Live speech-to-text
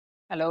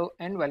Hello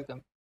and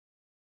welcome.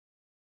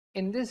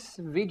 In this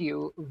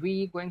video,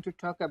 we're going to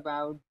talk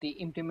about the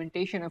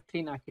implementation of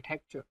clean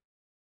architecture.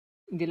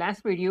 In the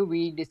last video,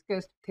 we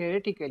discussed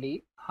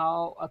theoretically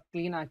how a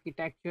clean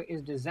architecture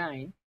is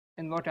designed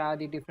and what are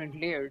the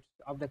different layers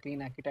of the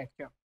clean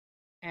architecture.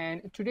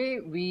 And today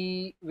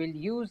we will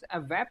use a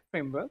web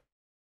framework,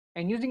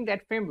 and using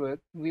that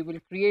framework, we will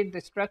create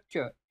the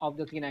structure of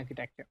the clean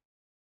architecture,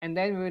 and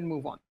then we will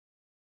move on.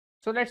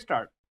 So let's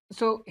start.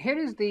 So here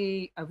is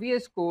the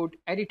VS Code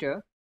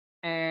editor,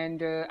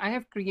 and I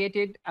have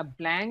created a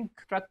blank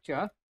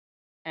structure,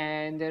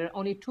 and there are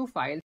only two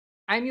files.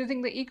 I'm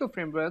using the Eco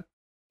framework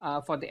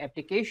for the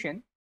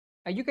application.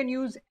 You can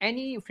use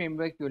any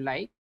framework you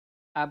like,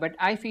 but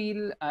I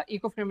feel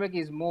Eco framework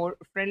is more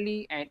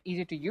friendly and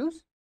easy to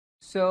use.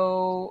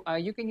 So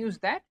you can use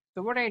that.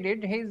 So what I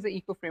did, here's the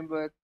Eco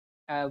framework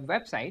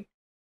website,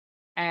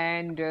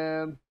 and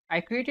I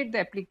created the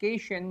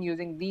application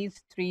using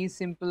these three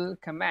simple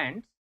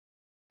commands.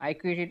 I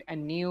created a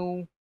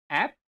new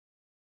app,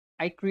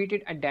 I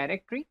created a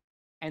directory,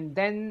 and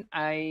then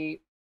I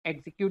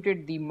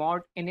executed the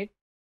mod init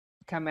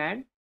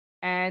command,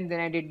 and then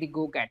I did the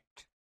go get.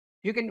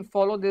 You can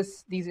follow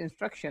these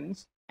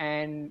instructions,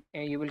 and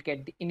you will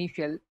get the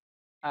initial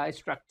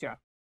structure.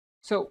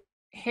 So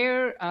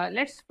here,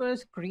 let's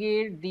first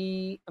create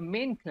the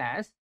main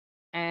class,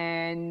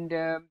 and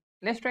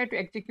let's try to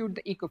execute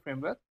the eco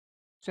framework.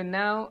 So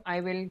now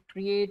I will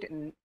create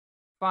a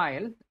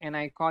file, and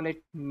I call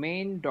it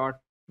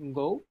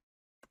main.go.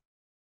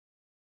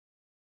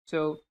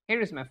 So here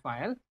is my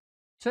file.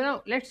 So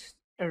now let's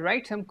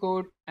write some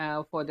code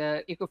for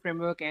the eco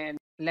framework, and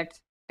let's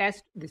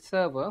test the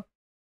server.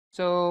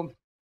 So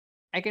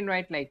I can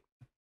write like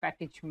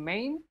package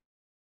main,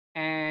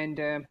 and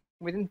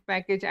within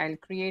package I'll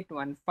create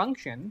one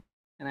function,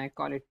 and I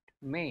call it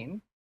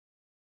main.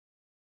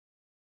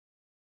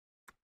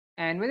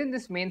 And within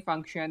this main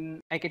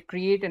function, I could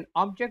create an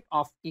object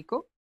of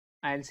eco.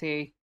 I'll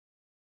say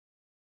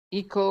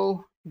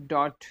eco.new,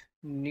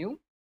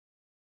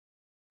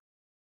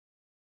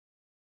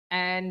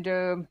 and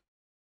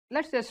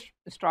let's just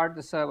start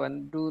the server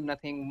and do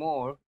nothing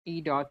more.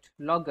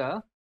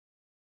 E.logger,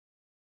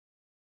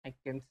 I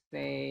can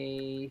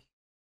say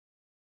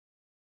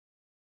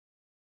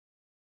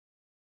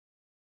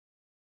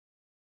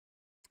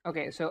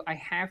okay, so I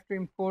have to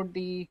import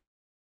the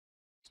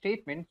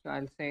statement, so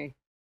I'll say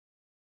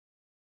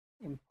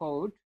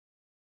import,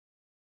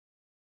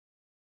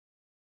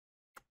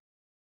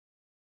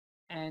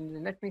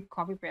 and let me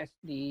copy paste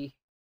the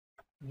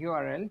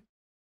URL,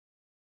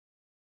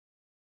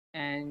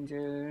 and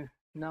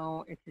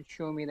now it will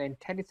show me the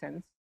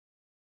IntelliSense.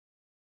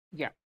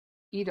 Yeah,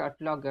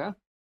 e.logger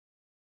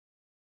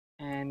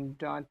and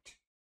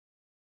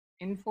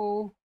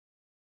 .info,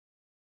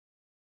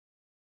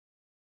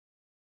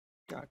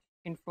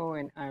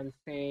 and I'll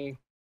say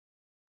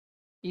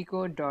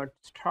eco.start,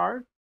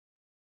 start,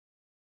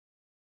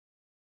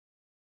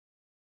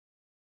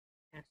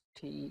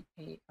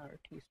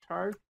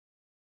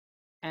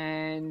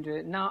 and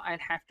now I'll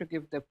have to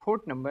give the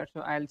port number,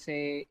 so I'll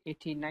say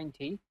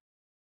 8090.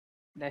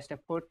 That's the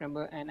port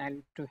number, and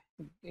I'll to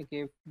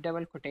give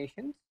double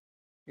quotations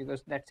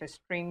because that's a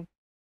string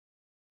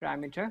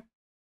parameter,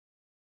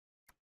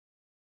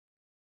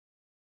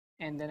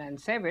 and then I'll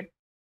save it.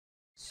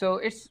 So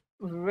it's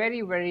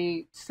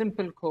very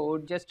simple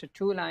code, just a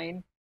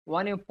 2-line,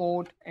 1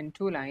 import and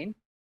 2-line.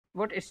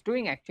 What it's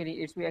doing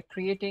actually is we are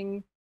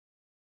creating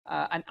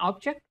an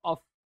object of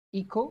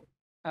eco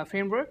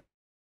framework,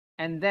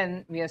 and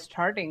then we are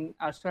starting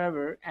our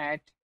server at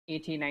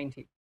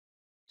 8090.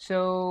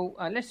 So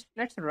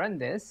let's run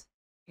this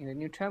in a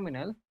new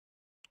terminal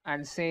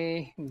and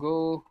say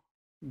go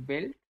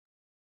build.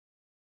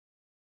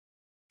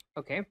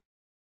 Okay,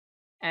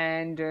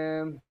 and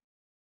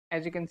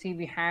as you can see,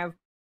 we have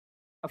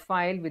a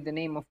file with the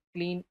name of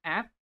clean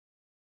app,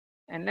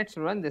 and let's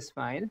run this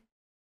file,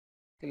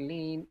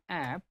 clean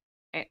app.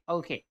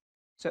 Okay,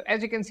 so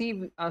as you can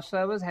see, our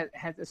servers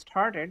has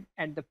started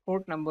at the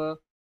port number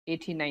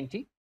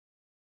 8090,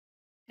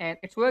 and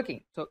it's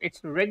working. So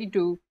it's ready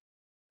to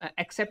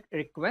accept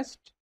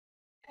request,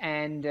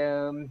 and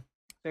so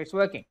it's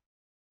working.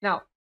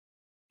 Now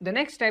the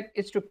next step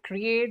is to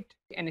create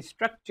a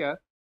structure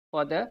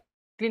for the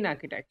clean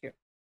architecture.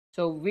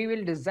 So we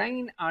will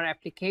design our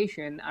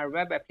application, our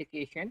web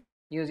application,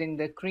 using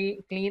the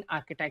clean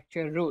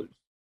architecture rules.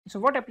 So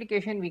what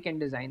application we can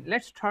design?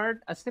 Let's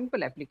start a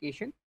simple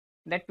application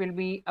that will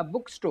be a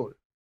bookstore.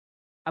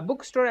 A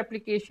bookstore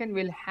application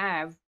will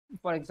have,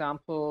 for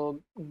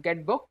example,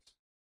 get books.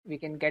 We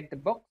can get the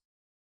books.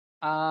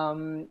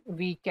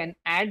 We can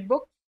add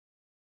books.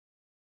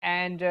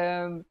 And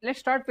let's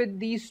start with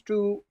these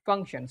two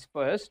functions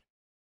first.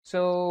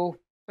 So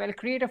I'll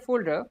create a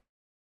folder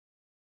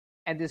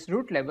at this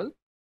root level.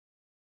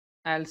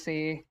 I'll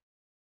say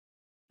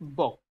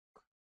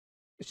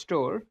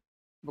bookstore.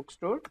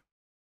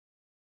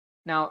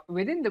 Now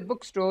within the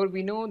bookstore,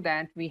 we know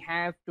that we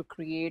have to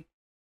create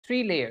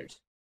 3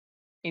 layers.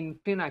 In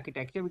clean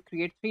architecture, we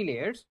create 3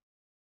 layers.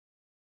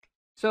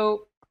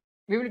 So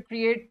we will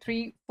create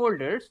 3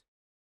 folders.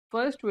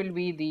 First will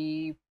be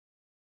the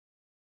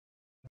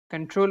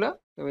controller.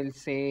 So we'll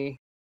say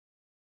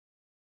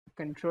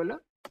controller,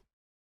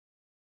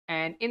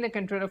 and in the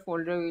controller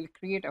folder we'll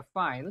create a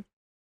file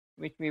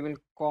which we will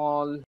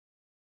call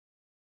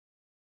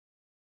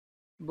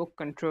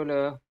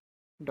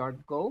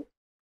bookcontroller.go,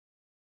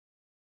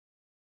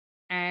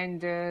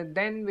 and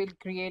then we'll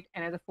create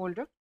another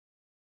folder,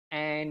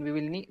 and we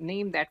will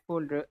name that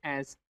folder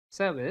as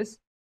service,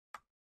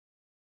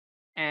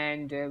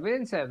 and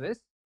within service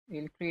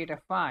we'll create a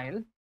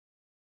file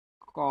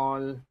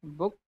called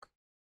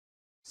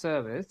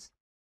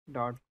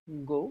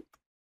bookservice.go,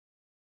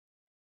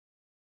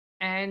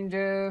 and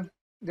the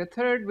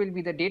third will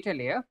be the data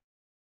layer.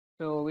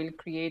 So we'll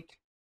create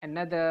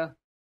another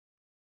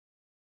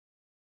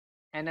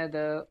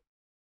this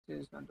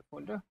is not the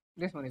folder,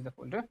 this one is the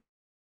folder,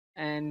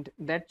 and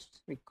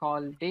that's we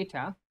call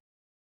data.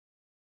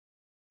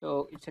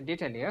 So it's a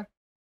data layer,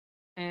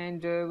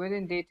 and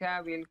within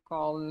data we'll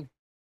call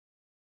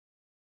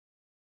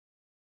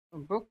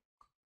book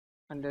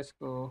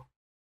underscore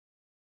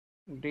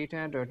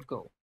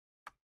data.go.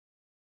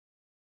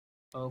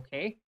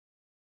 Okay,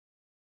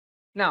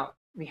 now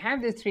we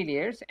have these 3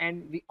 layers,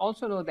 and we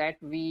also know that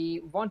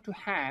we want to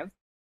have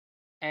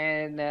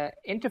an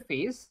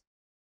interface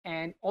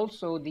and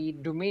also the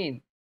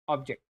domain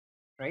object,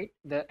 right?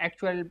 The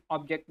actual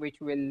object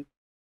which will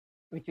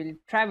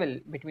travel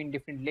between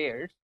different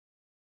layers.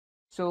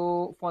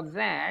 So for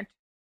that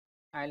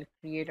I'll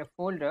create a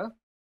folder,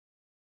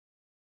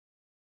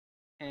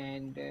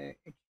 and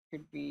it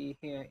should be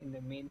here in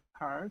the main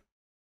part.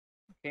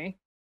 Okay,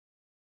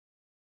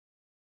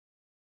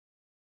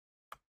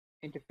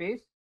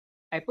 interface.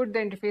 I put the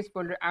interface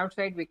folder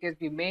outside because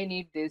we may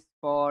need this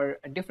for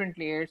different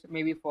layers,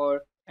 maybe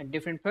for a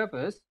different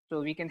purpose, so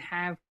we can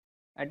have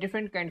a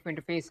different kind of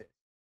interfaces.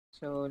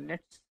 So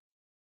let's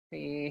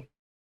say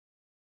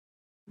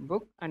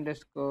book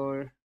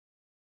underscore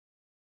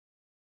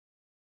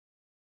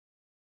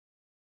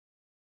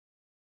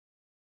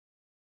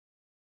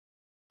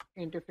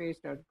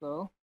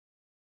interface.go,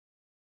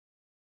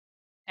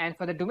 and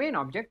for the domain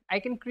object I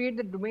can create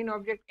the domain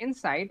object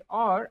inside,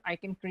 or I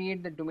can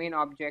create the domain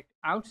object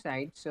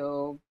outside.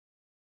 So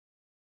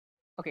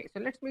okay, so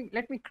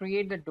let me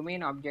create the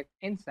domain object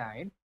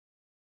inside,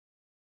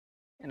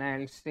 and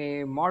I'll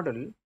say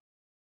model,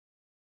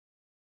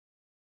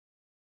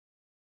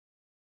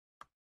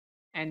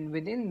 and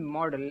within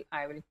model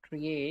I will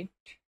create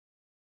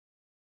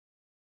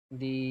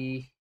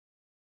the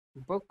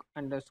book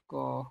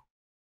underscore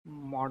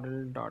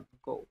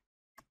model.go.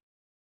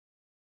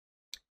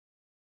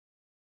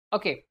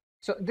 Okay,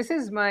 so this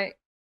is my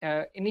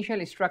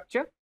initial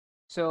structure.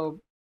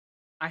 So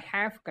I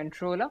have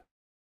controller,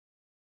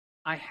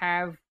 I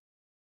have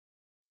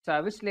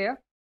service layer,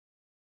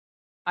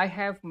 I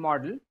have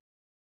model,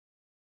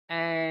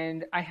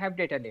 and I have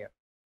data layer.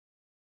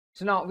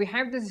 So now we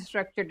have this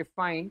structure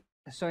defined.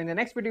 So in the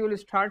next video we'll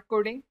start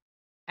coding,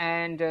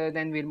 and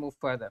then we'll move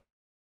further.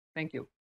 Thank you.